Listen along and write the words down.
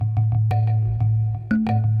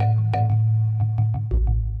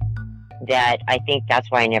that I think that's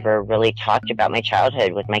why I never really talked about my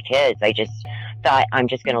childhood with my kids. I just thought, I'm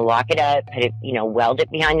just going to lock it up, put it, weld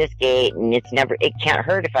it behind this gate, and it can't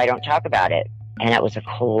hurt if I don't talk about it. And that was a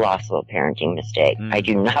colossal parenting mistake. I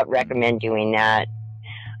do not recommend doing that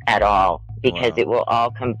at all, because it will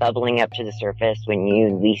all come bubbling up to the surface when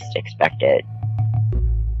you least expect it.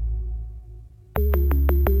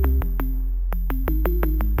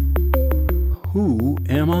 Who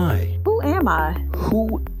am I? Who am I?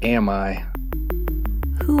 Who am I?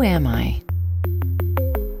 Who am I?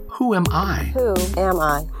 Who am I? Who am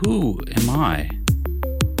I? Who am I?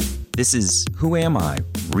 This is Who Am I,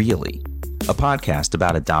 Really? A podcast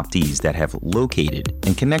about adoptees that have located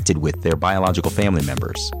and connected with their biological family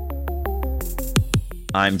members.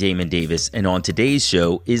 I'm Damon Davis, and on today's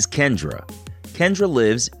show is Kendra. Kendra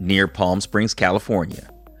lives near Palm Springs, California.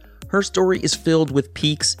 Her story is filled with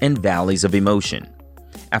peaks and valleys of emotion.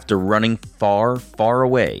 After running far, far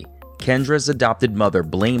away, Kendra's adopted mother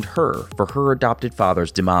blamed her for her adopted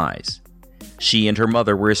father's demise. She and her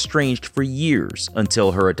mother were estranged for years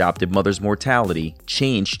until her adopted mother's mortality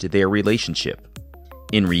changed their relationship.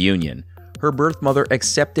 In reunion, her birth mother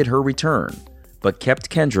accepted her return, but kept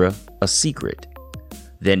Kendra a secret.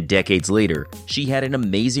 Then decades later, she had an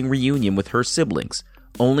amazing reunion with her siblings,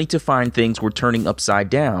 only to find things were turning upside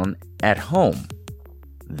down at home.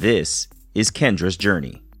 This is Kendra's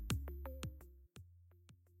journey.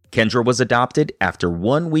 Kendra was adopted after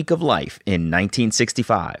 1 week of life in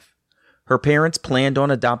 1965. Her parents planned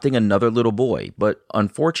on adopting another little boy, but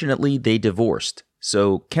unfortunately they divorced,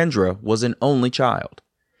 so Kendra was an only child.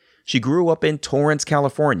 She grew up in Torrance,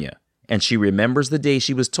 California, and she remembers the day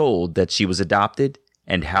she was told that she was adopted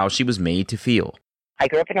and how she was made to feel. I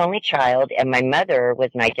grew up an only child, and my mother was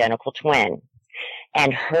an identical twin.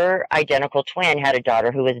 And her identical twin had a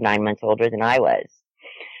daughter who was 9 months older than I was.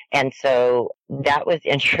 And so that was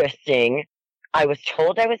interesting. I was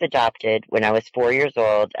told I was adopted when I was 4 years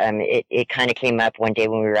old. It kind of came up one day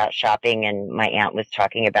when we were out shopping, and my aunt was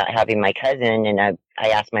talking about having my cousin, and I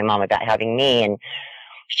asked my mom about having me, and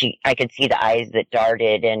I could see the eyes that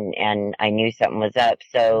darted, and I knew something was up.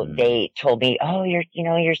 So they told me, oh,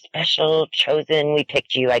 you're special, chosen. We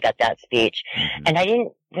picked you. I got that speech. And I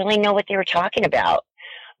didn't really know what they were talking about.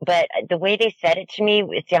 But the way they said it to me,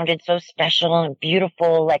 it sounded so special and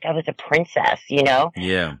beautiful, like I was a princess,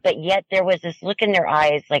 Yeah. But yet there was this look in their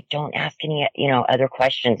eyes, like, don't ask any, other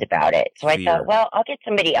questions about it. So I thought, well, I'll get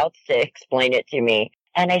somebody else to explain it to me.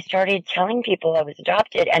 And I started telling people I was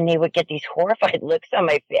adopted, and they would get these horrified looks on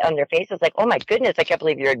their faces, like, oh my goodness, I can't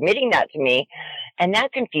believe you're admitting that to me. And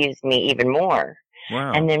that confused me even more.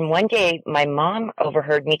 Wow. And then one day my mom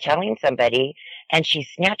overheard me telling somebody, and she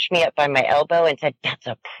snatched me up by my elbow and said, that's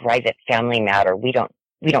a private family matter. We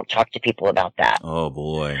don't talk to people about that. Oh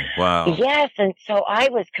boy. Wow. Yes. And so I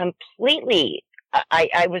was completely,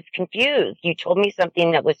 I was confused. You told me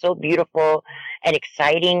something that was so beautiful and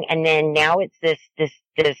exciting, and then now it's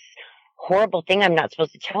this horrible thing I'm not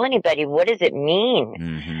supposed to tell anybody. What does it mean?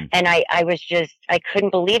 Mm-hmm. And I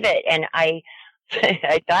couldn't believe it. And I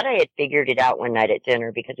thought I had figured it out one night at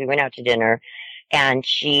dinner, because we went out to dinner, and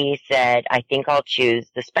she said, I think I'll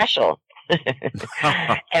choose the special.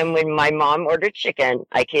 And when my mom ordered chicken,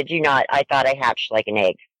 I kid you not, I thought I hatched like an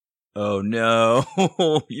egg. Oh no.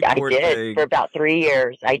 I did. For about 3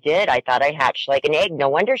 years. I did. I thought I hatched like an egg. No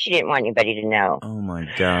wonder she didn't want anybody to know. Oh my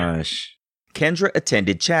gosh. Kendra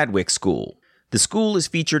attended Chadwick School. The school is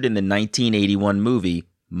featured in the 1981 movie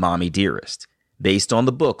Mommy Dearest, based on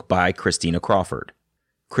the book by Christina Crawford.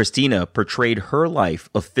 Christina portrayed her life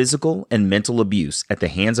of physical and mental abuse at the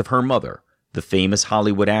hands of her mother, the famous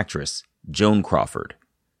Hollywood actress, Joan Crawford.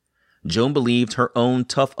 Joan believed her own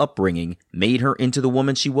tough upbringing made her into the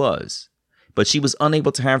woman she was, but she was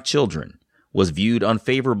unable to have children, was viewed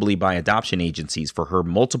unfavorably by adoption agencies for her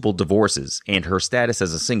multiple divorces and her status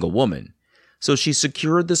as a single woman, so she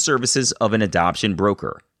secured the services of an adoption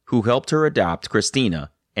broker who helped her adopt Christina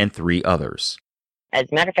and 3 others.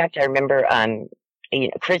 As a matter of fact, I remember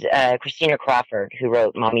Christina Crawford, who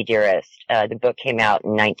wrote Mommy Dearest. The book came out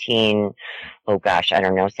in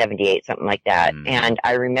 78, something like that. And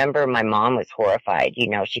I remember my mom was horrified.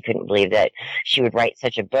 She couldn't believe that she would write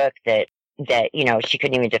such a book that she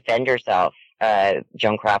couldn't even defend herself.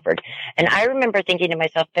 Joan Crawford. And I remember thinking to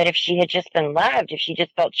myself, but if she had just been loved, if she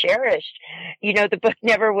just felt cherished, the book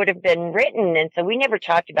never would have been written. And so we never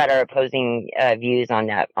talked about our opposing views on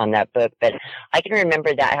that book, but I can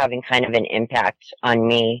remember that having kind of an impact on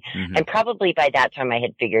me. Mm-hmm. And probably by that time I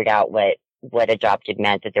had figured out what adopted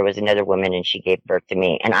meant, that there was another woman and she gave birth to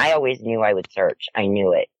me. And I always knew I would search. I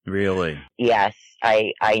knew it. Really? Yes.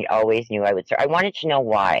 I always knew I would search. I wanted to know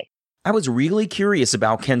why. I was really curious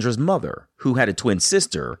about Kendra's mother, who had a twin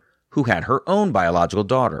sister, who had her own biological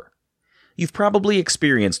daughter. You've probably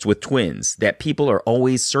experienced with twins that people are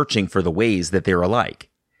always searching for the ways that they're alike.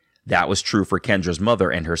 That was true for Kendra's mother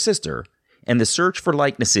and her sister, and the search for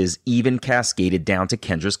likenesses even cascaded down to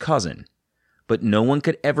Kendra's cousin. But no one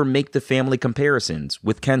could ever make the family comparisons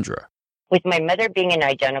with Kendra. With my mother being an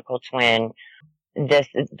identical twin,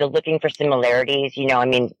 the looking for similarities,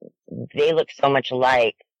 they look so much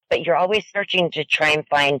alike, but you're always searching to try and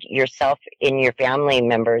find yourself in your family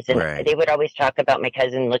members. And Right. They would always talk about my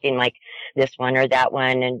cousin looking like this one or that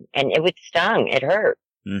one, and it would stung. It hurt.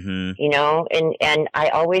 Mm-hmm. And I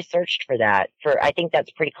always searched for that. I think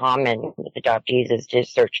that's pretty common with adoptees, is to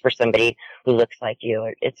search for somebody who looks like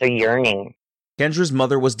you. It's a yearning. Kendra's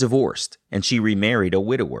mother was divorced, and she remarried a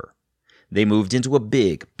widower. They moved into a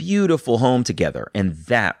big, beautiful home together, and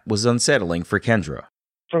that was unsettling for Kendra.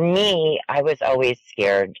 For me, I was always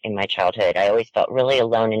scared in my childhood. I always felt really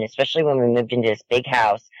alone, and especially when we moved into this big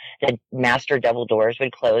house, the master double doors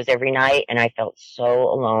would close every night, and I felt so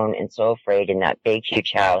alone and so afraid in that big,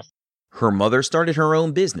 huge house. Her mother started her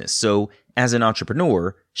own business, so as an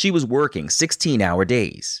entrepreneur, she was working 16-hour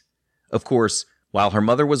days. Of course, while her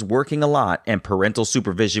mother was working a lot and parental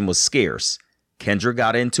supervision was scarce, Kendra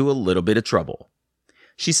got into a little bit of trouble.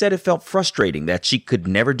 She said it felt frustrating that she could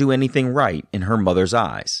never do anything right in her mother's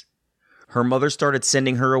eyes. Her mother started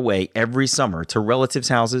sending her away every summer to relatives'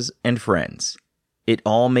 houses and friends. It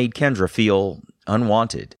all made Kendra feel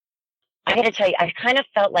unwanted. I got to tell you, I kind of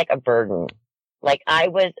felt like a burden. Like I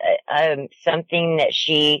was something that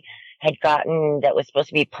she had gotten that was supposed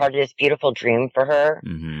to be part of this beautiful dream for her.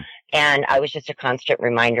 Mm-hmm. And I was just a constant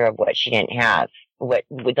reminder of what she didn't have, with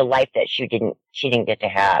the life that she didn't get to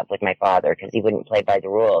have with my father, because he wouldn't play by the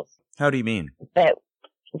rules. How do you mean? But,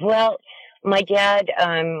 well, my dad,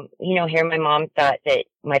 here my mom thought that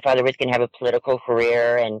my father was going to have a political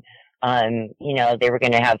career, and, they were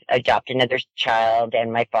going to adopt another child,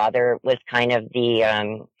 and my father was kind of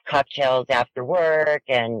the, cocktails after work,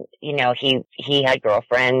 and, he had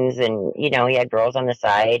girlfriends, and, he had girls on the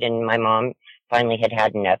side, and my mom finally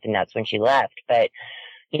had enough, and that's when she left. But,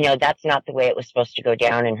 that's not the way it was supposed to go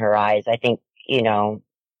down in her eyes. I think,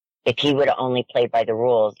 if he would have only played by the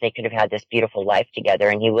rules, they could have had this beautiful life together,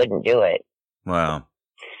 and he wouldn't do it. Wow.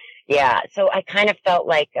 Yeah. So I kind of felt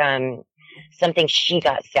like, something she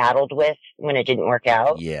got saddled with when it didn't work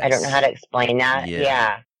out. Yes. I don't know how to explain that.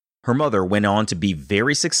 Yeah. Her mother went on to be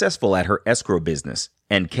very successful at her escrow business,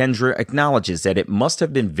 and Kendra acknowledges that it must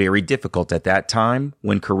have been very difficult at that time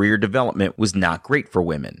when career development was not great for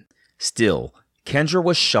women. Still, Kendra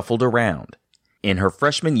was shuffled around. In her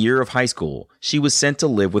freshman year of high school, she was sent to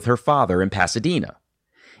live with her father in Pasadena.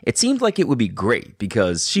 It seemed like it would be great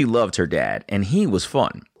because she loved her dad and he was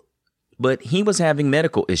fun. But he was having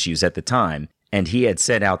medical issues at the time, and he had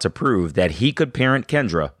set out to prove that he could parent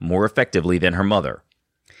Kendra more effectively than her mother.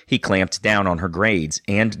 He clamped down on her grades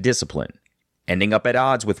and discipline. Ending up at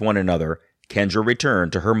odds with one another, Kendra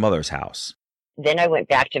returned to her mother's house. Then I went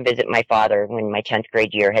back to visit my father when my 10th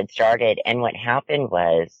grade year had started, and what happened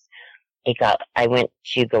was I went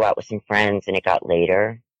to go out with some friends, and it got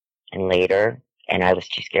later and later, and I was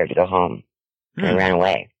too scared to go home. And I ran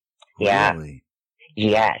away. Yeah. Really?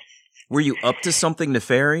 Yes. Were you up to something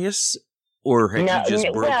nefarious? Or had No, you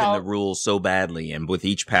just broken well- the rules so badly, and with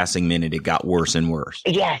each passing minute it got worse and worse?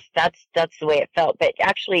 Yes, that's the way it felt. But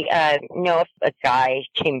actually, no, a guy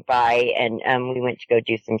came by, and we went to go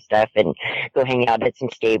do some stuff and go hang out at some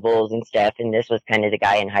stables and stuff. And this was kind of the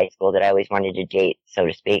guy in high school that I always wanted to date, so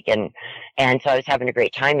to speak. And so I was having a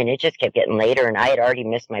great time, and it just kept getting later, and I had already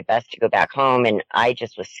missed my bus to go back home, and I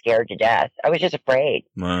just was scared to death. I was just afraid.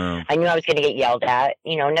 Wow. I knew I was going to get yelled at,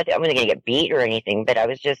 nothing, I wasn't going to get beat or anything, but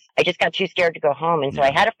I just got too scared to go home. And so I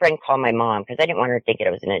had a friend call my mom, because I didn't want her to think I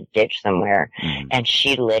was in a ditch somewhere. Mm. And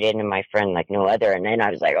she lit into my friend like no other. And then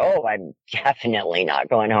I was like, oh, I'm definitely not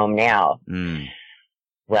going home now. Mm.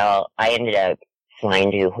 Well, I ended up flying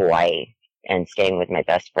to Hawaii and staying with my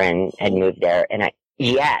best friend, and moved there. And I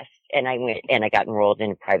went and I got enrolled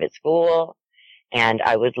in a private school, and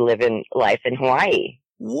I was living life in Hawaii.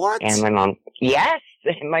 What? And my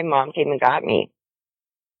mom came and got me.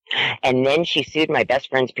 And then she sued my best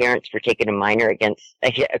friend's parents for taking a minor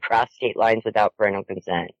across state lines without parental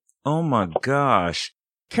consent. Oh my gosh.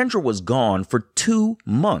 Kendra was gone for 2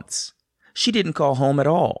 months. She didn't call home at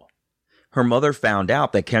all. Her mother found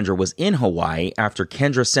out that Kendra was in Hawaii after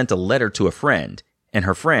Kendra sent a letter to a friend, and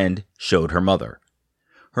her friend showed her mother.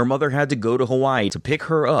 Her mother had to go to Hawaii to pick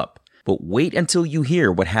her up, but wait until you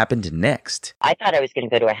hear what happened next. I thought I was going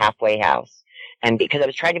to go to a halfway house. And because I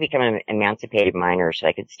was trying to become an emancipated minor so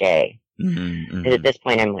I could stay. Because at this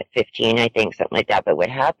point, I'm like 15, I think, something like that. But what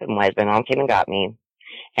happened was my mom came and got me,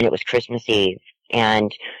 and it was Christmas Eve.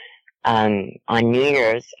 And on New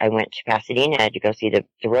Year's, I went to Pasadena to go see the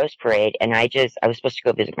Rose Parade, and I was supposed to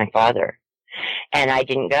go visit my father. And I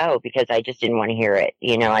didn't go because I just didn't want to hear it.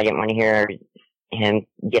 I didn't want to hear him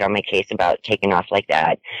get on my case about taking off like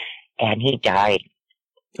that. And he died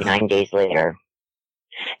 9 days later.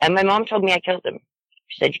 And my mom told me I killed him.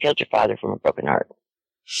 She said, "You killed your father from a broken heart."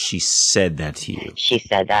 She said that to you? She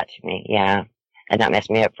said that to me, yeah. And that messed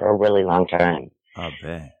me up for a really long time. I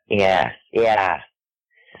bet. Yeah.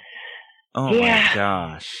 Oh, yeah. My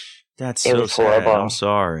gosh. That's it so was sad. horrible. I'm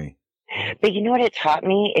sorry. But you know what it taught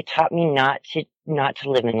me? It taught me not to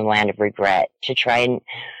live in the land of regret, to try and,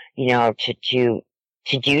 to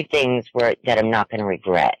do things that I'm not going to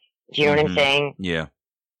regret. Do you know what I'm saying? Yeah.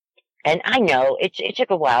 And I know it took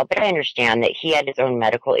a while, but I understand that he had his own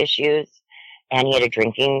medical issues, and he had a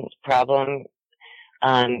drinking problem,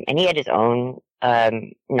 and he had his own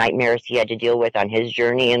nightmares he had to deal with on his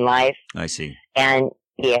journey in life. I see. And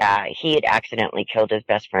yeah, he had accidentally killed his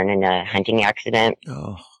best friend in a hunting accident.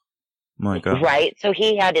 Oh, my God. Right? So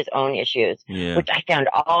he had his own issues, which I found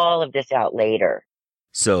all of this out later.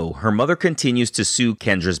 So her mother continues to sue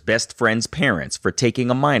Kendra's best friend's parents for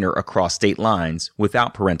taking a minor across state lines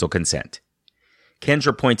without parental consent.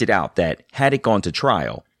 Kendra pointed out that, had it gone to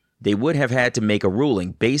trial, they would have had to make a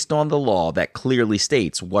ruling based on the law that clearly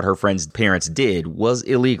states what her friend's parents did was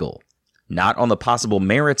illegal, not on the possible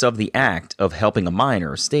merits of the act of helping a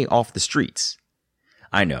minor stay off the streets.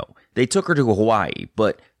 I know, they took her to Hawaii,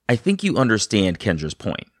 but I think you understand Kendra's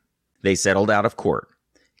point. They settled out of court.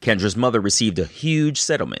 Kendra's mother received a huge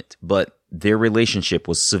settlement, but their relationship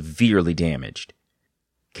was severely damaged.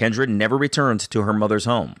 Kendra never returned to her mother's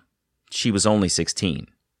home. She was only 16.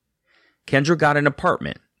 Kendra got an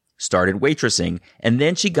apartment, started waitressing, and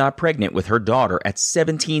then she got pregnant with her daughter at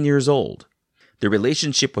 17 years old. The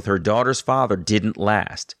relationship with her daughter's father didn't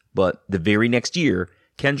last, but the very next year,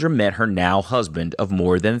 Kendra met her now husband of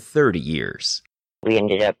more than 30 years. We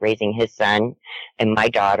ended up raising his son and my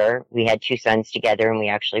daughter. We had 2 sons together, and we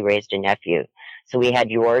actually raised a nephew. So we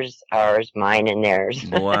had yours, ours, mine, and theirs.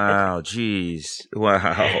 Wow, geez.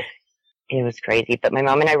 Wow. It was crazy. But my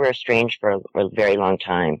mom and I were estranged for a very long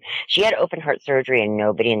time. She had open heart surgery, and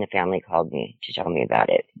nobody in the family called me to tell me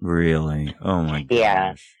about it. Really? Oh, my gosh.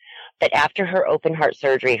 Yeah. But after her open heart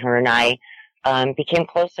surgery, her and I became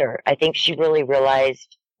closer. I think she really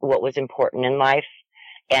realized what was important in life.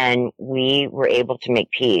 And we were able to make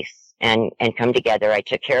peace and come together. I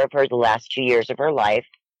took care of her the last 2 years of her life.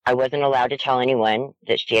 I wasn't allowed to tell anyone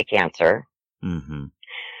that she had cancer. Mm-hmm.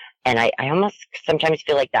 And I almost sometimes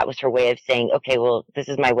feel like that was her way of saying, okay, well, this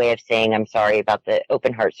is my way of saying I'm sorry about the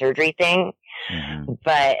open heart surgery thing. Mm-hmm.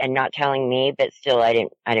 And not telling me, but still I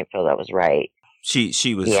didn't feel that was right.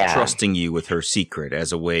 She was trusting you with her secret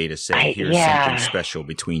as a way to say, here's something special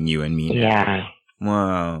between you and me now. Yeah.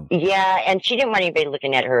 Wow. Yeah, and she didn't want anybody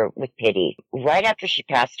looking at her with pity. Right after she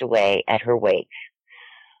passed away, at her wake,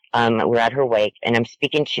 we're at her wake, and I'm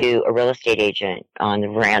speaking to a real estate agent on the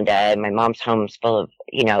veranda, and my mom's home is full of,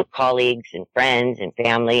 colleagues and friends and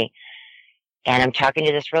family. And I'm talking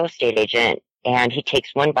to this real estate agent, and he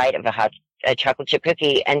takes one bite of a chocolate chip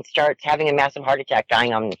cookie and starts having a massive heart attack,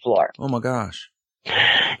 dying on the floor. Oh, my gosh.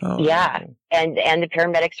 Oh. Yeah, and the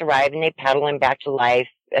paramedics arrive, and they paddle him back to life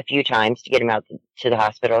a few times to get him out to the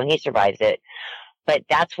hospital, and he survives it. But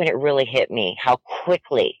that's when it really hit me, how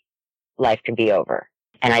quickly life can be over.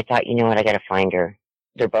 And I thought, you know what, I got to find her.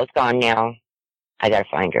 They're both gone now. I got to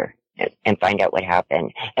find her and find out what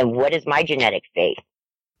happened. And what is my genetic fate?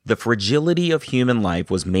 The fragility of human life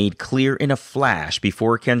was made clear in a flash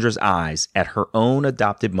before Kendra's eyes at her own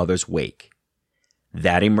adopted mother's wake.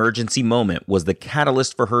 That emergency moment was the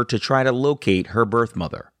catalyst for her to try to locate her birth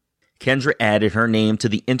mother. Kendra added her name to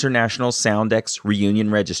the International Soundex Reunion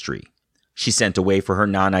Registry. She sent away for her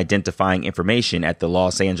non-identifying information at the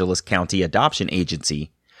Los Angeles County Adoption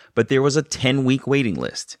Agency, but there was a 10-week waiting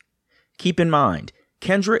list. Keep in mind,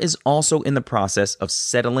 Kendra is also in the process of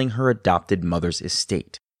settling her adopted mother's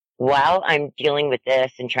estate. While I'm dealing with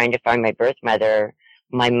this and trying to find my birth mother,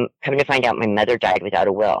 coming to find out my mother died without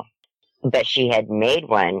a will. But she had made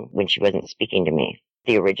one when she wasn't speaking to me.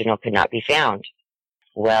 The original could not be found.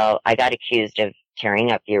 Well, I got accused of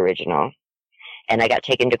tearing up the original, and I got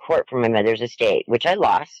taken to court for my mother's estate, which I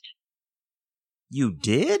lost. You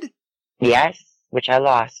did? Yes, which I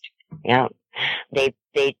lost. Yeah. They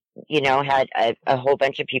had a whole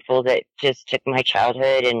bunch of people that just took my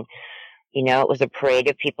childhood, and, it was a parade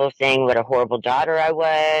of people saying what a horrible daughter I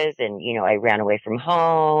was, and, I ran away from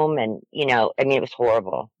home, and, it was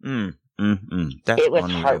horrible. That's it was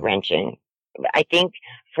unreal. heart-wrenching. I think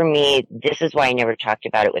for me, this is why I never talked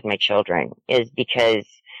about it with my children, is because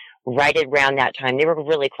right around that time, they were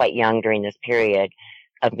really quite young during this period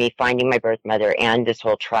of me finding my birth mother and this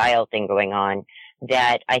whole trial thing going on,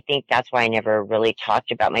 that I think that's why I never really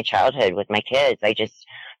talked about my childhood with my kids. I just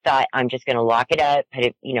thought, I'm just going to lock it up, put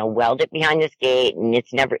it, weld it behind this gate, and it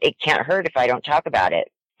can't hurt if I don't talk about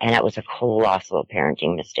it. And that was a colossal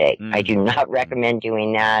parenting mistake. I do not recommend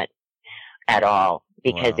doing that at all,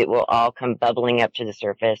 because it will all come bubbling up to the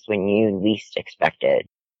surface when you least expect it.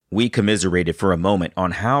 We commiserated for a moment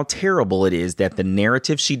on how terrible it is that the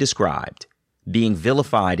narrative she described, being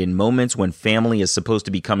vilified in moments when family is supposed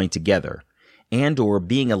to be coming together and or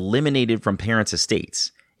being eliminated from parents'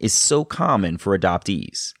 estates, is so common for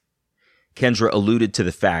adoptees. Kendra alluded to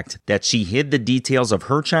the fact that she hid the details of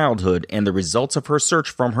her childhood and the results of her search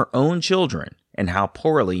from her own children, and how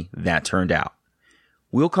poorly that turned out.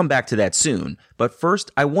 We'll come back to that soon, but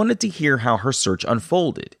first I wanted to hear how her search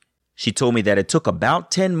unfolded. She told me that it took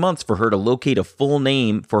about 10 months for her to locate a full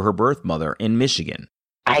name for her birth mother in Michigan.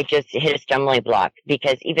 I just hit a stumbling block,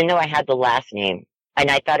 because even though I had the last name, and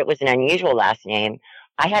I thought it was an unusual last name,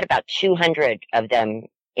 I had about 200 of them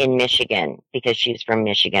in Michigan, because she's from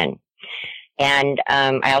Michigan. And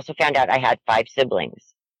I also found out I had 5 siblings,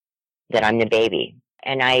 that I'm the baby.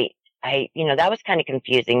 And I that was kind of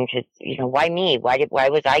confusing, because, why me? Why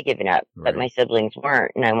was I given up, but my siblings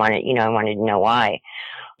weren't? And I wanted to know why.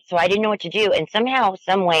 So I didn't know what to do. And somehow,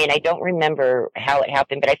 some way, and I don't remember how it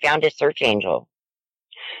happened, but I found a search angel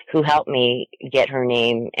who helped me get her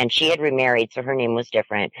name. And she had remarried, so her name was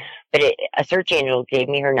different. But a search angel gave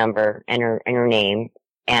me her number and her name.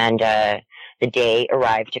 And the day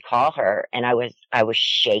arrived to call her, and I was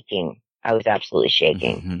shaking. I was absolutely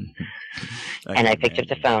shaking. And I picked up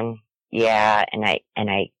the phone. Yeah, and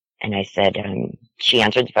I said, she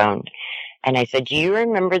answered the phone, and I said, "Do you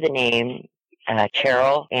remember the name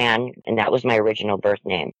Carol Ann?" And that was my original birth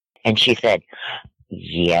name. And she said,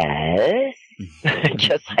 "Yes,"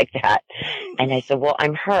 just like that. And I said, "Well,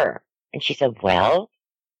 I'm her." And she said, "Well,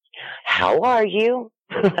 how are you?"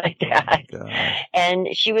 Like that. Gosh. And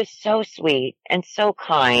she was so sweet and so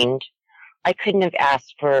kind. I couldn't have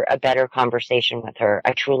asked for a better conversation with her.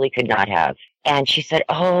 I truly could not have. And she said,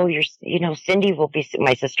 "Oh, Cindy will be,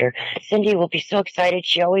 my sister, Cindy will be so excited.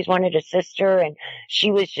 She always wanted a sister." And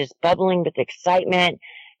she was just bubbling with excitement.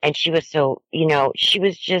 And she was so, she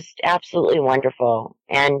was just absolutely wonderful.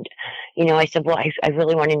 And, I said, "Well, I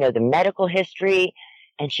really want to know the medical history."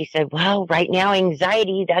 And she said, "Well, right now,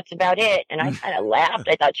 anxiety, that's about it." And I kind of laughed.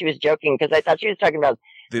 I thought she was joking, because I thought she was talking about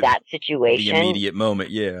that situation. The immediate moment,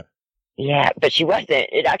 yeah. Yeah, but she wasn't.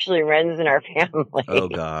 It actually runs in our family. Oh,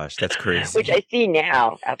 gosh, that's crazy. Which I see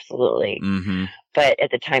now, absolutely. Mm-hmm. But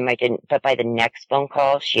at the time I didn't. But by the next phone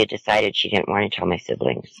call, she had decided she didn't want to tell my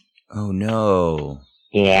siblings. Oh, no.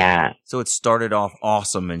 Yeah. So it started off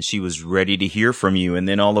awesome, and she was ready to hear from you, and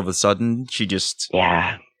then all of a sudden, she just...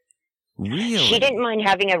 Yeah. Really? She didn't mind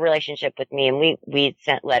having a relationship with me, and we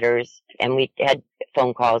sent letters, and we had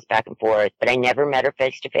phone calls back and forth, but I never met her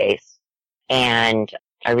face to face. And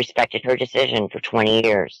I respected her decision for 20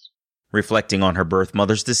 years. Reflecting on her birth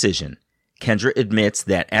mother's decision, Kendra admits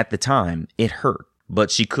that at the time it hurt,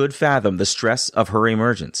 but she could fathom the stress of her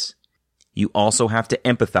emergence. You also have to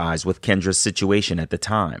empathize with Kendra's situation at the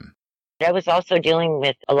time. I was also dealing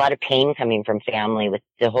with a lot of pain coming from family with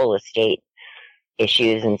the whole estate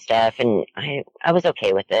issues and stuff, and I was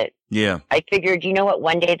okay with it. Yeah. I figured,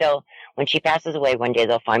 one day when she passes away, one day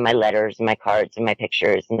they'll find my letters and my cards and my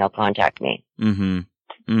pictures, and they'll contact me. Mm-hmm.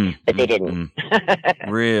 But they didn't.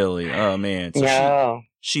 Really? Oh, man. So no.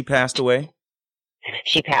 She passed away?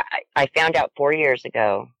 I found out 4 years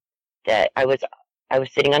ago that I was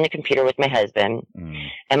sitting on the computer with my husband,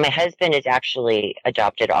 and my husband is actually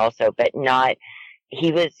adopted also, but not,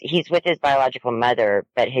 he's with his biological mother,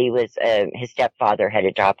 but his stepfather had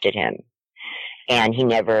adopted him. And he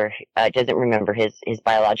never, doesn't remember his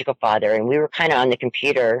biological father. And we were kind of on the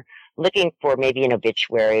computer looking for maybe an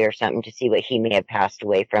obituary or something to see what he may have passed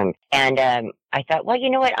away from. And I thought, well, you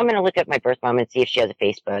know what? I'm going to look up my birth mom and see if she has a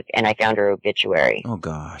Facebook. And I found her obituary. Oh,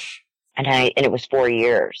 gosh. And it was 4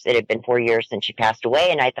 years. It had been 4 years since she passed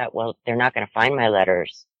away. And I thought, well, they're not going to find my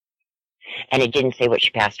letters. And it didn't say what she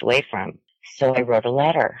passed away from. So I wrote a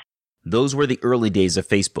letter. Those were the early days of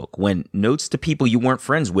Facebook, when notes to people you weren't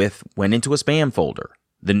friends with went into a spam folder.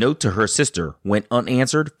 The note to her sister went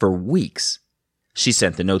unanswered for weeks. She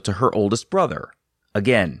sent the note to her oldest brother.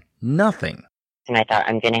 Again, nothing. And I thought,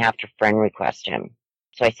 I'm going to have to friend request him.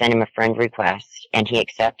 So I sent him a friend request, and he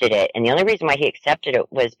accepted it. And the only reason why he accepted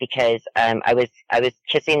it was because I was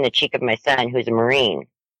kissing the cheek of my son, who's a Marine.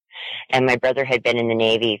 And my brother had been in the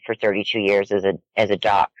Navy for 32 years as a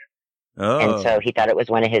doc. Oh. And so he thought it was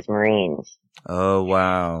one of his Marines. Oh,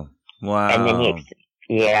 wow. Wow. And then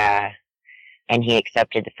he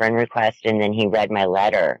accepted the friend request, and then he read my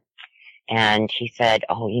letter. And he said,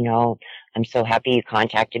 "Oh, I'm so happy you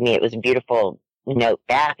contacted me. It was a beautiful note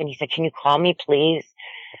back." And he said, "Can you call me, please?"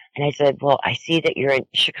 And I said, "Well, I see that you're in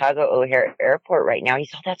Chicago O'Hare Airport right now." He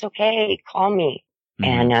said, "Oh, that's okay. Call me."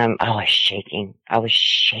 Mm-hmm. And I was shaking.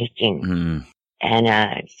 Mm-hmm.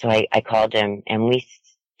 And so I called him, and we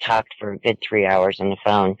talked for a good 3 hours on the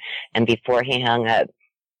phone. And before he hung up,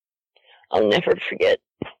 I'll never forget,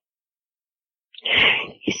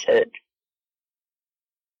 he said,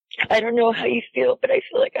 "I don't know how you feel, but I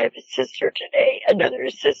feel like I have a sister today, another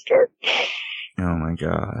sister." Oh my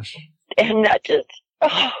gosh. And that just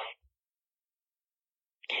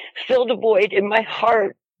filled a void in my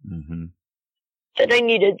heart that I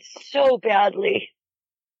needed so badly.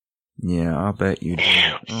 Yeah, I'll bet you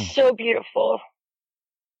did. Oh. So beautiful.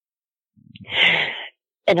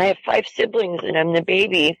 And I have 5 siblings, and I'm the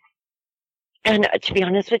baby. And to be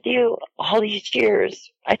honest with you, all these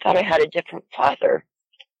years, I thought I had a different father.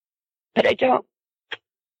 But I don't.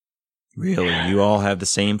 Really? You all have the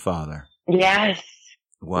same father? Yes.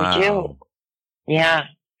 Wow. We do. Yeah.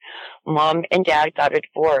 Mom and Dad got a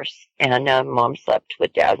divorce, and Mom slept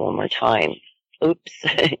with Dad one more time. Oops.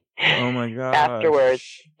 Oh my God. Afterwards.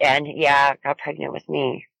 And got pregnant with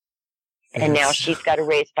me. And now she's got to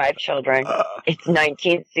raise 5 children. It's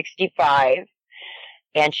 1965,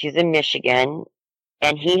 and she's in Michigan,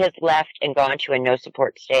 and he has left and gone to a no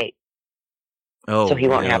support state. Oh, so he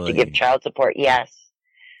won't have to give child support. Yes.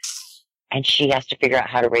 And she has to figure out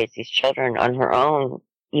how to raise these children on her own,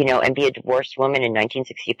 and be a divorced woman in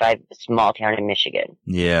 1965, a small town in Michigan.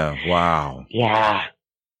 Yeah. Wow. Yeah.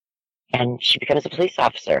 And she becomes a police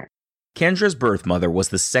officer. Kendra's birth mother was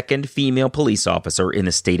the second female police officer in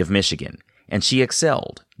the state of Michigan, and she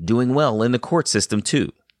excelled, doing well in the court system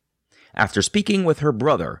too. After speaking with her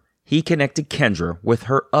brother, he connected Kendra with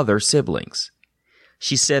her other siblings.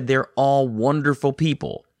 She said they're all wonderful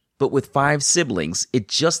people, but with 5 siblings, it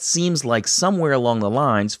just seems like somewhere along the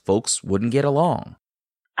lines, folks wouldn't get along.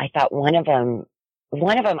 I thought one of them,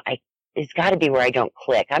 it's got to be where I don't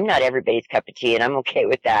click. I'm not everybody's cup of tea, and I'm okay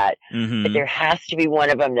with that. Mm-hmm. But there has to be one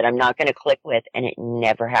of them that I'm not going to click with, and it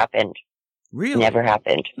never happened. Really? Never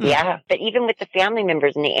happened. Yeah. But even with the family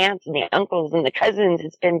members and the aunts and the uncles and the cousins,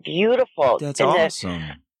 it's been beautiful. That's awesome.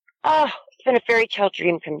 It's been a fairy tale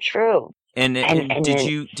dream come true. And did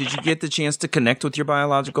you get the chance to connect with your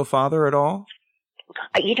biological father at all?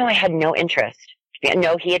 I had no interest.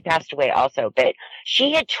 No, he had passed away also, but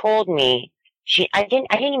she had told me I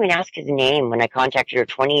didn't even ask his name when I contacted her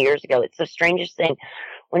 20 years ago. It's the strangest thing.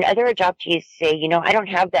 When other adoptees say, I don't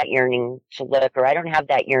have that yearning to look, or I don't have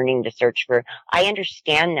that yearning to search for, I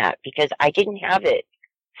understand that because I didn't have it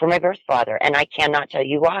for my birth father, and I cannot tell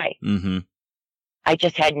you why. Mm-hmm. I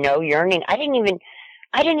just had no yearning. I didn't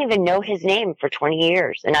even know his name for 20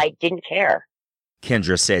 years, and I didn't care.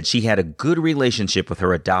 Kendra said she had a good relationship with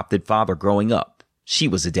her adopted father growing up. She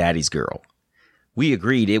was a daddy's girl. We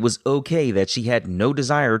agreed it was okay that she had no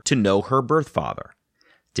desire to know her birth father.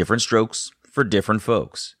 Different strokes for different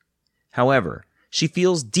folks. However, she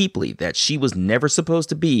feels deeply that she was never supposed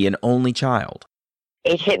to be an only child.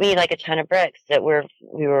 It hit me like a ton of bricks that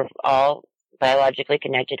we were all biologically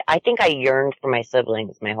connected. I think I yearned for my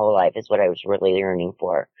siblings my whole life is what I was really yearning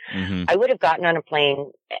for. Mm-hmm. I would have gotten on a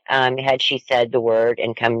plane had she said the word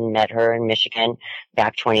and come and met her in Michigan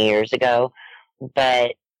back 20 years ago.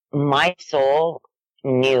 But my soul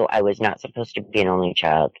knew I was not supposed to be an only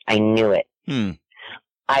child. I knew it.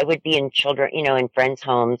 I would be in in friends'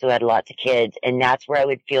 homes who had lots of kids, and that's where I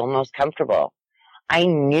would feel most comfortable. I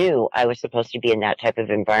knew I was supposed to be in that type of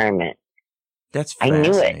environment. That's fascinating. I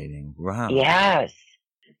knew it. Wow. Yes.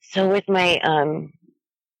 So with my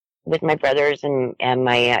brothers and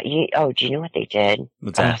my do you know what they did?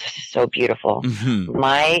 What's that? This is so beautiful. Mm-hmm.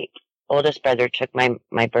 My oldest brother took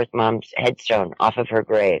my birth mom's headstone off of her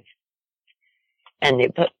grave, and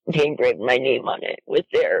they engraved my name on it with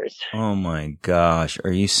theirs. Oh my gosh,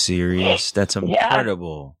 are you serious? That's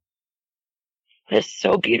incredible. Yeah. It's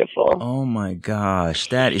so beautiful. Oh my gosh,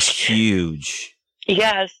 that is huge.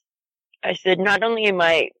 Yes. I said, not only am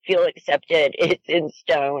I feel accepted, it's in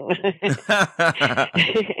stone.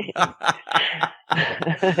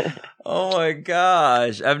 Oh my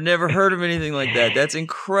gosh. I've never heard of anything like that. That's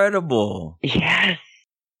incredible. Yes.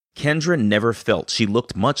 Kendra never felt she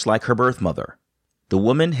looked much like her birth mother. The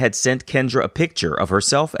woman had sent Kendra a picture of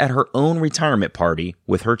herself at her own retirement party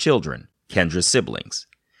with her children, Kendra's siblings.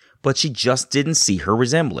 But she just didn't see her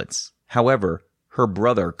resemblance. However, Her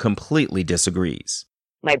brother completely disagrees.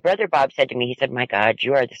 My brother Bob said to me, he said, "My God,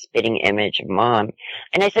 you are the spitting image of Mom."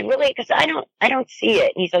 And I said, "Really? Because I don't see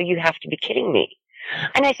it." And he said, "You have to be kidding me."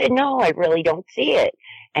 And I said, "No, I really don't see it."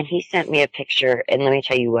 And he sent me a picture, and let me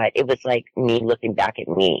tell you what, it was like me looking back at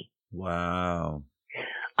me. Wow.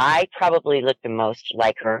 I probably look the most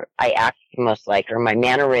like her. I act the most like her. My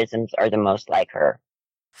mannerisms are the most like her.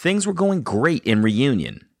 Things were going great in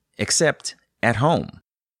reunion, except at home.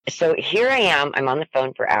 So here I am. I'm on the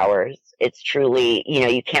phone for hours. It's truly,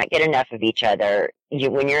 you can't get enough of each other.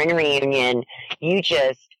 When you're in a reunion,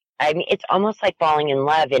 it's almost like falling in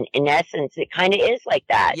love. And in essence, it kind of is like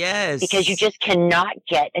that. Yes. Because you just cannot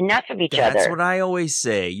get enough of each other. That's what I always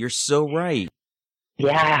say. You're so right.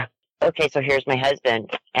 Yeah. Okay, so here's my husband,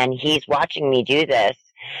 and he's watching me do this.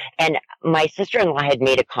 And my sister-in-law had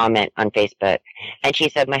made a comment on Facebook, and she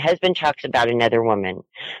said, "My husband talks about another woman.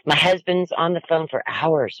 My husband's on the phone for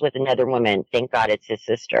hours with another woman. Thank God it's his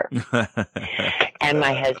sister." And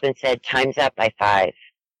my husband said, "Time's up by 5."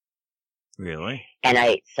 Really? And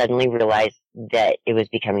I suddenly realized that it was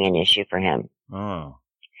becoming an issue for him. Oh.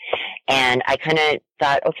 And I kind of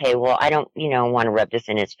thought, okay, well, I don't, want to rub this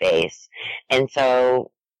in his face. And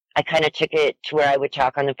so I kind of took it to where I would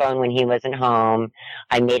talk on the phone when he wasn't home.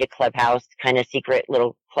 I made a clubhouse, kind of secret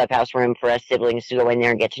little clubhouse room for us siblings to go in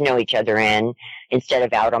there and get to know each other in, instead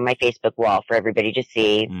of out on my Facebook wall for everybody to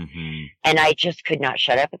see. Mm-hmm. And I just could not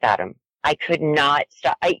shut up about him. I could not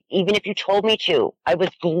stop. Even if you told me to, I was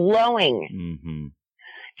glowing. Mm-hmm.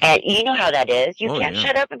 And you know how that is. You can't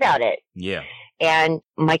shut up about it. Yeah. And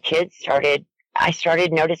my kids I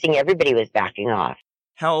started noticing everybody was backing off.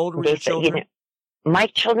 How old were your children? My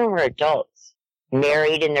children were adults,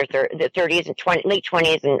 married in their 30s and late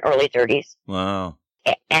 20s and early 30s. Wow.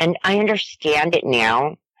 And I understand it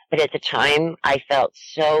now, but at the time I felt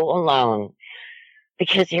so alone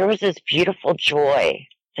because there was this beautiful joy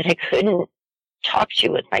that I couldn't talk to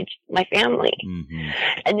with my family. Mm-hmm.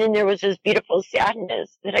 And then there was this beautiful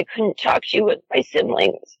sadness that I couldn't talk to with my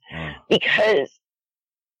siblings because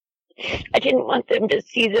I didn't want them to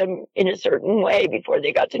see them in a certain way before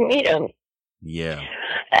they got to meet them. Yeah.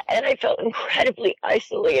 And I felt incredibly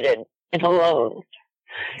isolated and alone.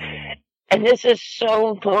 And this is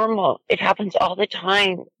so normal. It happens all the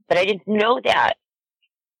time. But I didn't know that.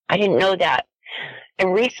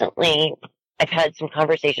 And recently, I've had some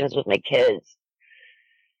conversations with my kids.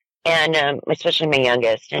 And especially my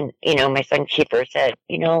youngest. And, my son Kiefer said,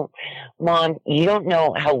 "Mom, you don't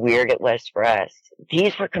know how weird it was for us.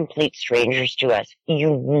 These were complete strangers to us.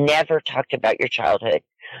 You never talked about your childhood.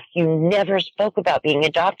 You never spoke about being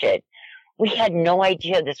adopted. We had no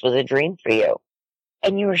idea this was a dream for you.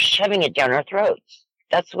 And you were shoving it down our throats.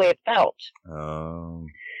 That's the way it felt." Oh.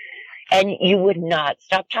 And you would not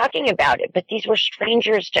stop talking about it. But these were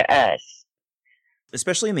strangers to us.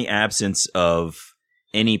 Especially in the absence of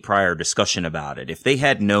any prior discussion about it. If they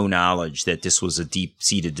had no knowledge that this was a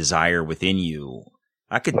deep-seated desire within you,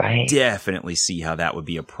 I could definitely see how that would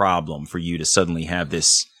be a problem for you to suddenly have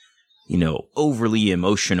this, overly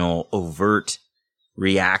emotional, overt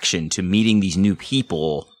reaction to meeting these new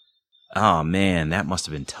people. Oh, man, that must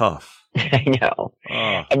have been tough. I know.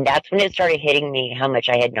 Oh. And that's when it started hitting me how much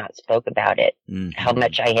I had not spoke about it, how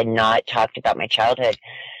much I had not talked about my childhood.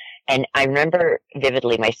 And I remember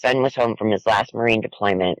vividly, my son was home from his last Marine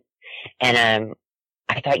deployment. And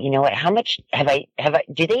I thought, what, how much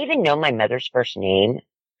do they even know my mother's first name?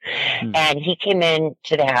 And he came in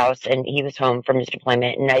to the house and he was home from his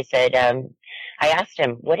deployment. And I said, I asked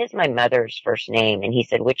him, "What is my mother's first name?" And he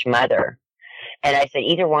said, "Which mother?" And I said,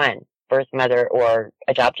 "Either one, birth mother or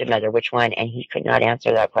adopted mother, which one?" And he could not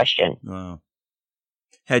answer that question. Wow.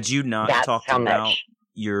 Had you not talked about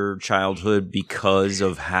your childhood because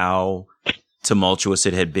of how tumultuous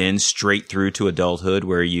it had been straight through to adulthood,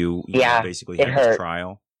 where you basically had this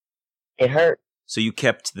trial? It hurt. So you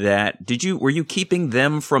kept that. Were you keeping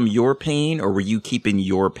them from your pain, or were you keeping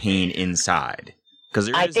your pain inside? Because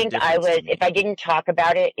I think I was. If I didn't talk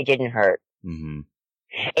about it, it didn't hurt. Mm-hmm.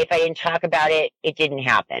 If I didn't talk about it, it didn't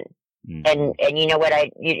happen. Mm-hmm. And you know what?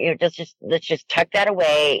 Let's just tuck that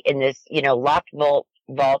away in this locked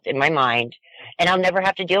vault in my mind, and I'll never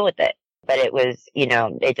have to deal with it. But it was,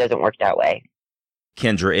 it doesn't work that way.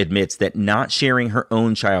 Kendra admits that not sharing her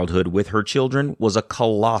own childhood with her children was a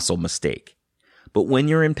colossal mistake. But when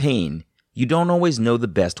you're in pain, you don't always know the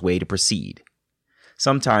best way to proceed.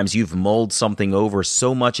 Sometimes you've mulled something over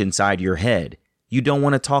so much inside your head, you don't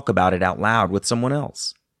want to talk about it out loud with someone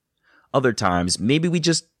else. Other times, maybe we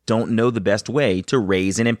just don't know the best way to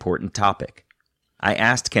raise an important topic. I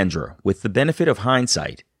asked Kendra, with the benefit of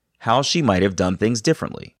hindsight, how she might have done things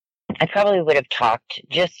differently. I probably would have talked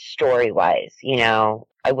just story-wise,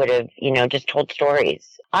 I would have, just told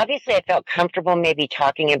stories. Obviously, I felt comfortable maybe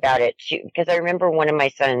talking about it too, because I remember one of my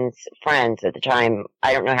son's friends at the time,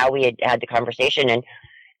 I don't know how we had the conversation, and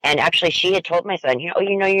actually she had told my son,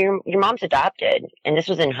 your mom's adopted. And this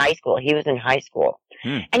was in high school. He was in high school.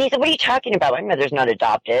 And he said, what are you talking about? My mother's not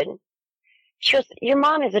adopted. She goes, your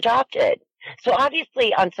mom is adopted. So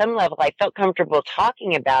obviously, on some level, I felt comfortable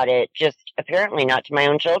talking about it, just apparently not to my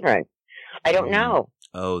own children. I don't know.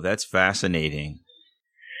 Oh, that's fascinating.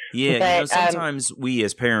 Yeah, But, sometimes we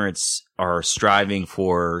as parents are striving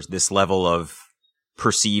for this level of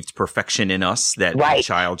perceived perfection in us that a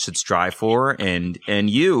child should strive for, and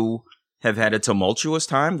you have had a tumultuous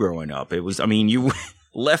time growing up. You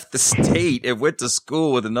left the state and went to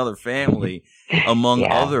school with another family, among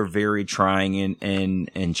other very trying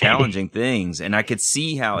and challenging things. And I could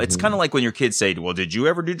see how it's kind of like when your kids say, well, did you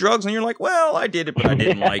ever do drugs? And you're like, well, I did it, but I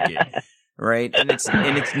didn't like it. Right. And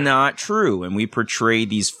it's not true. And we portray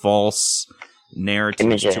these false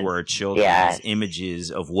narratives to our children, these images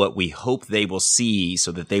of what we hope they will see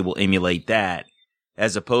so that they will emulate that,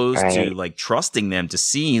 as opposed to like trusting them to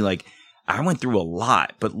see, like, I went through a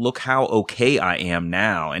lot, but look how okay I am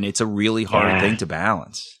now. And it's a really hard thing to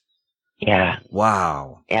balance. Yeah.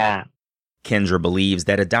 Wow. Yeah. Kendra believes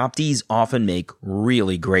that adoptees often make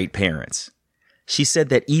really great parents. She said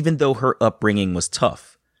that even though her upbringing was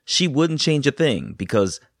tough, she wouldn't change a thing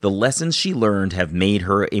because the lessons she learned have made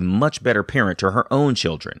her a much better parent to her own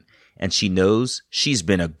children, and she knows she's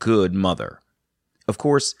been a good mother. Of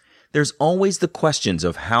course, there's always the questions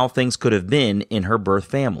of how things could have been in her birth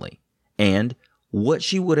family, and what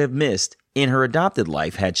she would have missed in her adopted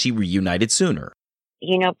life had she reunited sooner.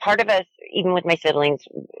 Part of us, even with my siblings,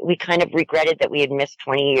 we kind of regretted that we had missed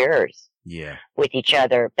 20 years with each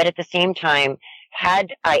other. But at the same time,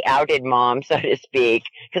 had I outed mom, so to speak,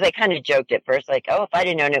 because I kind of joked at first, like, oh, if I'd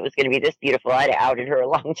have known it was going to be this beautiful, I'd have outed her a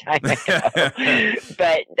long time ago.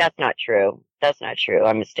 But that's not true. That's not true.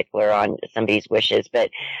 I'm a stickler on somebody's wishes. But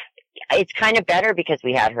it's kind of better because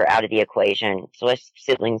we had her out of the equation. So us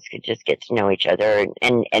siblings could just get to know each other.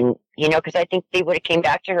 And because I think they would have came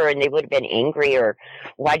back to her and they would have been angry, or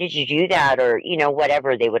why did you do that? Or,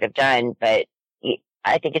 whatever they would have done. But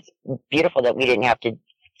I think it's beautiful that we didn't have to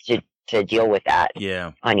deal with that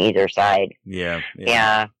on either side. Yeah.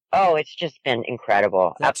 Oh, it's just been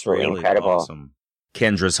incredible. That's absolutely really incredible. Awesome.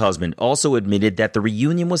 Kendra's husband also admitted that the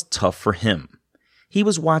reunion was tough for him. He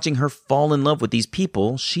was watching her fall in love with these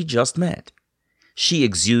people she just met. She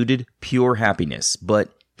exuded pure happiness,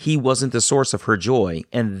 but he wasn't the source of her joy,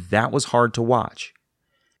 and that was hard to watch.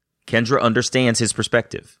 Kendra understands his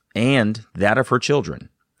perspective, and that of her children.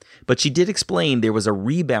 But she did explain there was a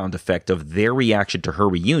rebound effect of their reaction to her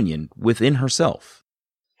reunion within herself.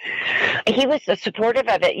 He was supportive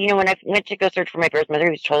of it. When I went to go search for my birth mother,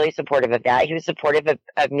 he was totally supportive of that. He was supportive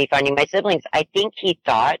of me finding my siblings. I think he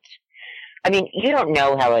thought, you don't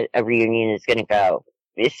know how a reunion is going to go.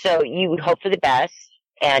 So you hope for the best.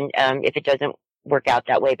 And if it doesn't work out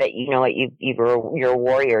that way, but you know what, you're a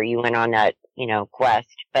warrior. You went on that,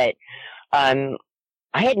 quest. But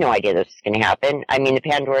I had no idea this was going to happen. The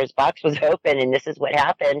Pandora's box was open and this is what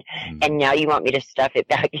happened. And now you want me to stuff it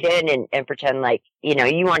back in and pretend like,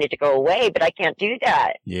 you want it to go away, but I can't do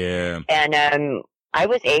that. Yeah. And, I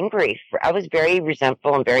was angry. I was very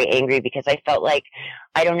resentful and very angry because I felt like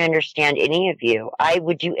I don't understand any of you. I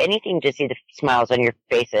would do anything to see the smiles on your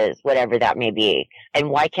faces, whatever that may be. And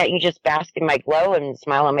why can't you just bask in my glow and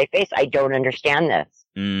smile on my face? I don't understand this.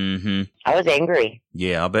 Mm-hmm. I was angry.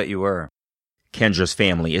 Yeah, I'll bet you were. Kendra's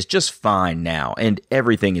family is just fine now, and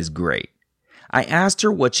everything is great. I asked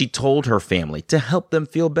her what she told her family to help them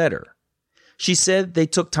feel better. She said they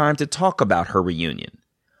took time to talk about her reunion,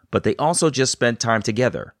 but they also just spent time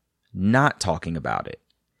together, not talking about it.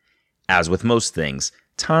 As with most things,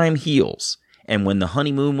 time heals, and when the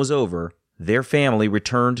honeymoon was over, their family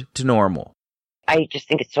returned to normal. I just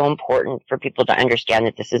think it's so important for people to understand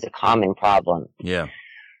that this is a common problem. Yeah.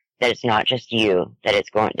 That it's not just you that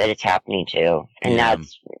it's happening to. And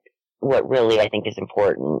that's what really I think is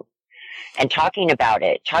important. And talking about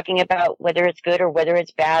whether it's good or whether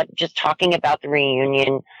it's bad, just talking about the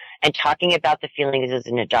reunion and talking about the feelings as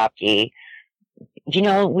an adoptee.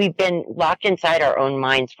 We've been locked inside our own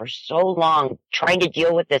minds for so long, trying to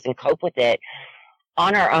deal with this and cope with it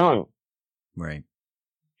on our own. Right.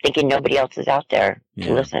 Thinking nobody else is out there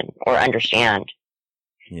to listen or understand.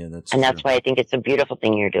 Yeah, that's That's why I think it's a beautiful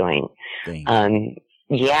thing you're doing.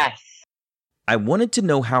 Yes. I wanted to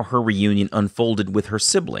know how her reunion unfolded with her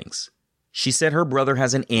siblings. She said her brother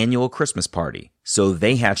has an annual Christmas party, so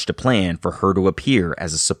they hatched a plan for her to appear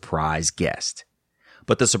as a surprise guest.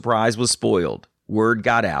 But the surprise was spoiled. Word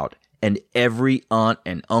got out, and every aunt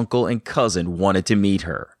and uncle and cousin wanted to meet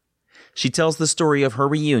her. She tells the story of her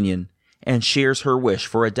reunion and shares her wish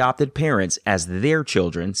for adopted parents as their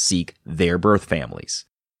children seek their birth families.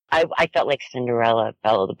 I felt like Cinderella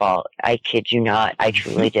fell of the ball. I kid you not. I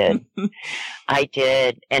truly did. I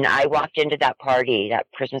did. And I walked into that party, that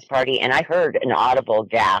Christmas party, and I heard an audible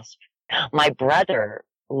gasp. My brother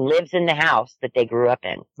lives in the house that they grew up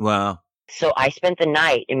in. Wow. So I spent the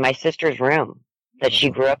night in my sister's room that she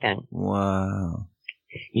grew up in. Wow.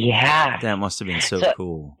 Yeah. That must have been so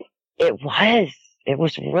cool. It was. It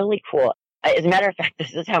was really cool. As a matter of fact,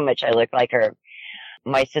 this is how much I look like her.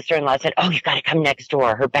 My sister-in-law said, "Oh, you got to come next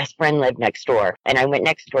door." Her best friend lived next door. And I went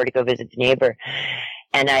next door to go visit the neighbor.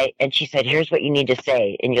 And she said, "Here's what you need to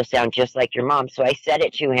say, and you'll sound just like your mom." So I said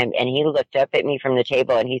it to him, and he looked up at me from the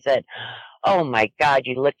table, and he said, "Oh, my God,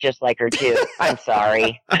 you look just like her, too. I'm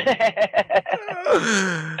sorry."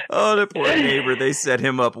 Oh, the poor neighbor. They set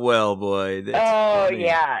him up well, boy. That's funny.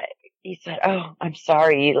 Yeah. He said, "Oh, I'm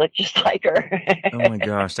sorry. You look just like her." Oh, my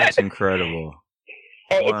gosh. That's incredible.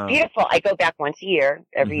 Wow. It's beautiful. I go back once a year.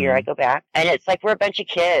 Every year I go back. And it's like we're a bunch of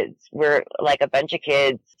kids. We're like a bunch of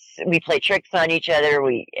kids. We play tricks on each other.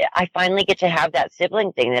 I finally get to have that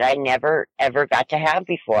sibling thing that I never, ever got to have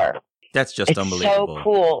before. That's just unbelievable. It's so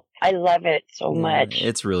cool. I love it so much.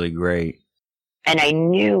 It's really great. And I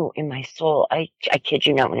knew in my soul, I kid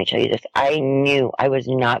you not when I tell you this, I knew I was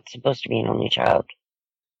not supposed to be an only child.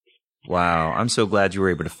 Wow. I'm so glad you were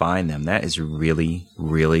able to find them. That is really,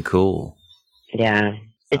 really cool. Yeah.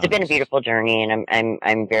 It's been a beautiful journey, and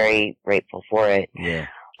I'm very grateful for it. Yeah.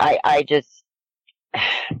 I just,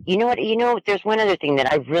 you know what, there's one other thing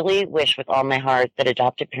that I really wish with all my heart that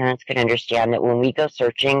adoptive parents could understand, that when we go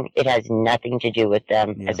searching, it has nothing to do with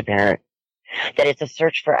them as a parent. That it's a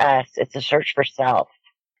search for us. It's a search for self,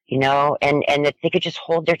 and that they could just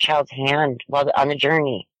hold their child's hand while on the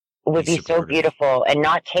journey. It would be so beautiful, and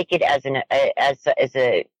not take it as a,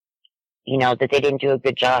 that they didn't do a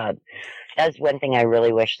good job. That's one thing I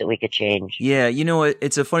really wish that we could change. Yeah,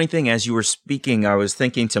 it's a funny thing. As you were speaking, I was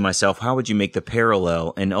thinking to myself, how would you make the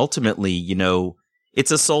parallel? And ultimately,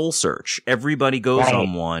 it's a soul search. Everybody goes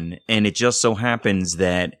on one, and it just so happens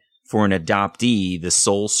that for an adoptee, the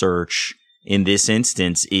soul search in this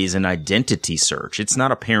instance is an identity search. It's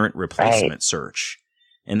not a parent replacement search.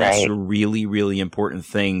 And that's a really, really important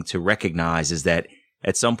thing to recognize, is that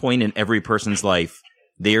at some point in every person's life,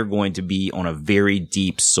 they're going to be on a very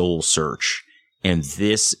deep soul search. And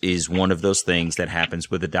this is one of those things that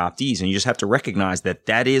happens with adoptees. And you just have to recognize that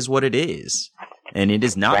that is what it is. And it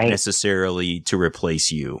is not necessarily to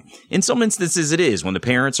replace you. In some instances, it is. When the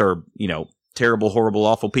parents are, terrible, horrible,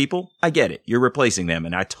 awful people, I get it. You're replacing them.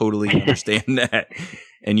 And I totally understand that.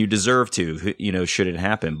 And you deserve to, should it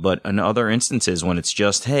happen. But in other instances, when it's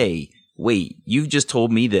just, hey, wait, you've just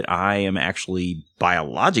told me that I am actually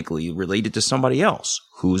biologically related to somebody else.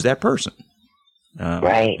 Who's that person?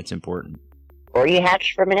 It's important. Or you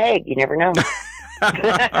hatched from an egg. You never know.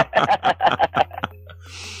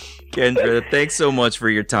 Kendra, thanks so much for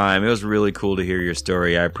your time. It was really cool to hear your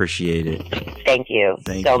story. I appreciate it. Thank you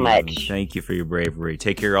so much. Thank you for your bravery.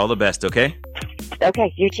 Take care. All the best, okay?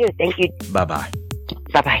 Okay, you too. Thank you. Bye-bye.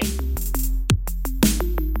 Bye-bye.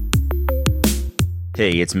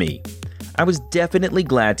 Hey, it's me. I was definitely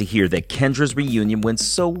glad to hear that Kendra's reunion went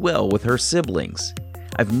so well with her siblings.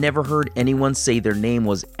 I've never heard anyone say their name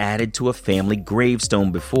was added to a family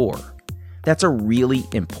gravestone before. That's a really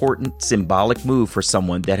important symbolic move for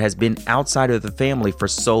someone that has been outside of the family for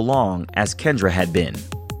so long as Kendra had been.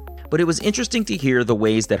 But it was interesting to hear the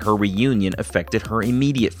ways that her reunion affected her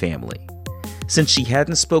immediate family. Since she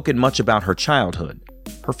hadn't spoken much about her childhood,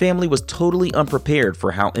 her family was totally unprepared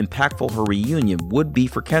for how impactful her reunion would be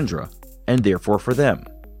for Kendra, and therefore for them.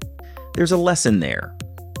 There's a lesson there.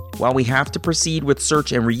 While we have to proceed with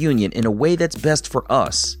search and reunion in a way that's best for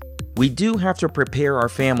us, we do have to prepare our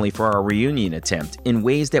family for our reunion attempt in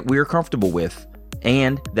ways that we're comfortable with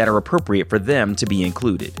and that are appropriate for them to be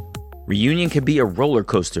included. Reunion can be a roller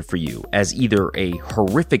coaster for you as either a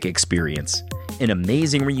horrific experience, an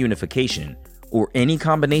amazing reunification, or any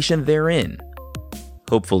combination therein.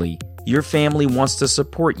 Hopefully, your family wants to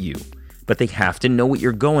support you, but they have to know what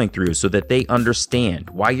you're going through so that they understand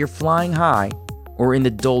why you're flying high or in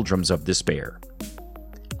the doldrums of despair.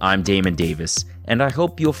 I'm Damon Davis, and I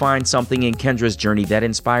hope you'll find something in Kendra's journey that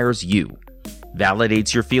inspires you,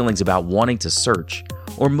 validates your feelings about wanting to search,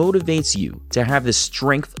 or motivates you to have the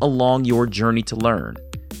strength along your journey to learn,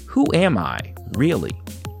 who am I, really?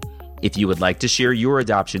 If you would like to share your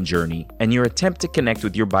adoption journey and your attempt to connect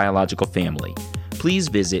with your biological family, please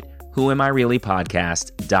visit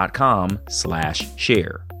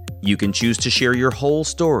whoamireallypodcast.com/share. You can choose to share your whole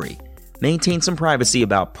story, maintain some privacy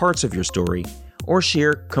about parts of your story, or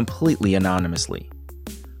share completely anonymously.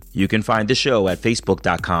 You can find the show at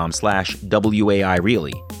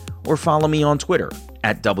facebook.com/WAIReally or follow me on Twitter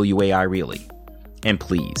at WAIReally. And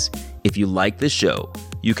please, if you like this show,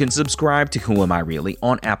 you can subscribe to Who Am I Really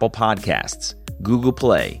on Apple Podcasts, Google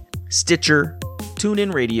Play, Stitcher,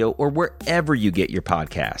 TuneIn Radio, or wherever you get your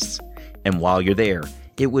podcasts. And while you're there,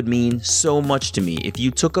 it would mean so much to me if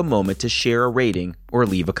you took a moment to share a rating or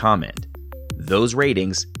leave a comment. Those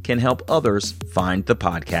ratings can help others find the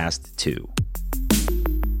podcast too.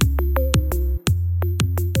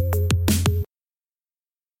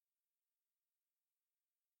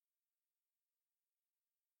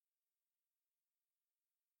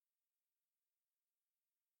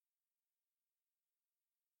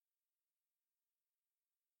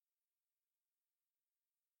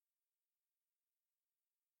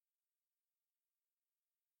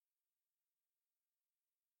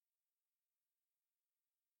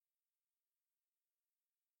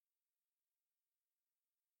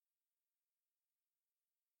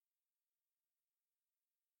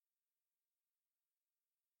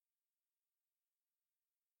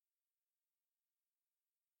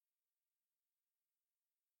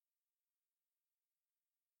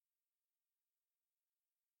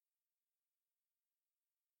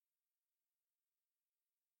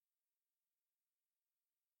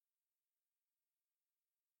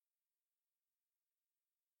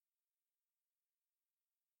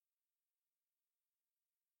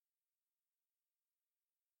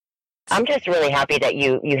 I'm just really happy that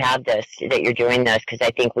you have this, that you're doing this, because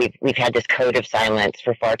I think we've had this code of silence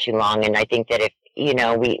for far too long, and I think that if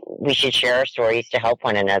we should share our stories to help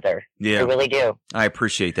one another. Yeah, I really do. I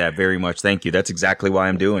appreciate that very much. Thank you. That's exactly why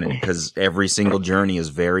I'm doing it, because every single journey is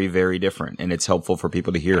very, very different, and it's helpful for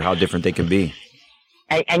people to hear how different they can be.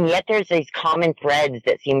 And yet there's these common threads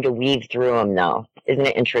that seem to weave through them, though. Isn't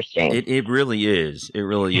it interesting? It really is. It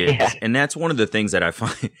really is. Yeah. And that's one of the things that I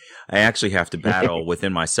find I actually have to battle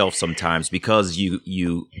within myself sometimes, because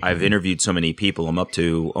I've interviewed so many people. I'm up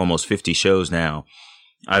to almost 50 shows now.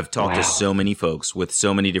 I've talked to so many folks with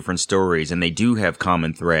so many different stories, and they do have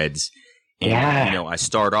common threads. And, I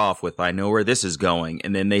start off with, I know where this is going.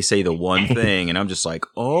 And then they say the one thing, and I'm just like,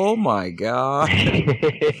 oh, my God.